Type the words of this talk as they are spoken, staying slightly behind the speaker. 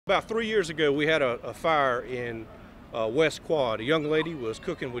About 3 years ago, we had a fire in West Quad. A young lady was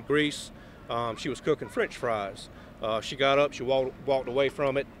cooking with grease. She was cooking French fries. She got up, she walked away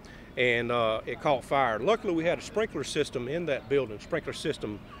from it, and it caught fire. Luckily, we had a sprinkler system in that building. Sprinkler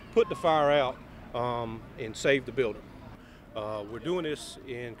system put the fire out and saved the building. We're doing this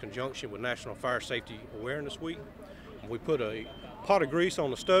in conjunction with National Fire Safety Awareness Week. We put a pot of grease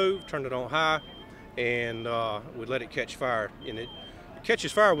on the stove, turned it on high, and we let it catch fire. And it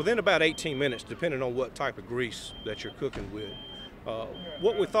catches fire within about 18 minutes, depending on what type of grease that you're cooking with.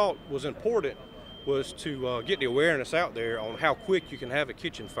 What we thought was important was to get the awareness out there on how quick you can have a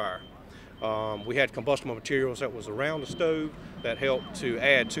kitchen fire. We had combustible materials that was around the stove that helped to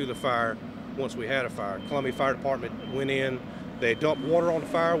add to the fire once we had a fire. Columbia Fire Department went in, they dumped water on the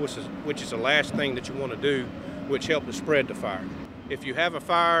fire, which is the last thing that you want to do, which helped to spread the fire. If you have a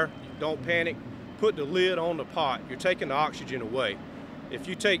fire, don't panic, put the lid on the pot. You're taking the oxygen away. If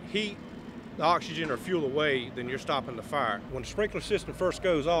you take heat, the oxygen or fuel away, then you're stopping the fire. When the sprinkler system first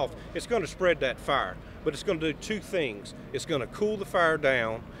goes off, it's going to spread that fire, but it's going to do two things. It's going to cool the fire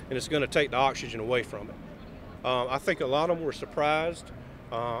down, and it's going to take the oxygen away from it. I think a lot of them were surprised,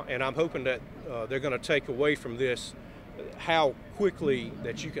 and I'm hoping that they're going to take away from this how quickly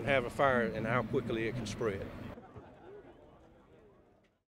that you can have a fire and how quickly it can spread.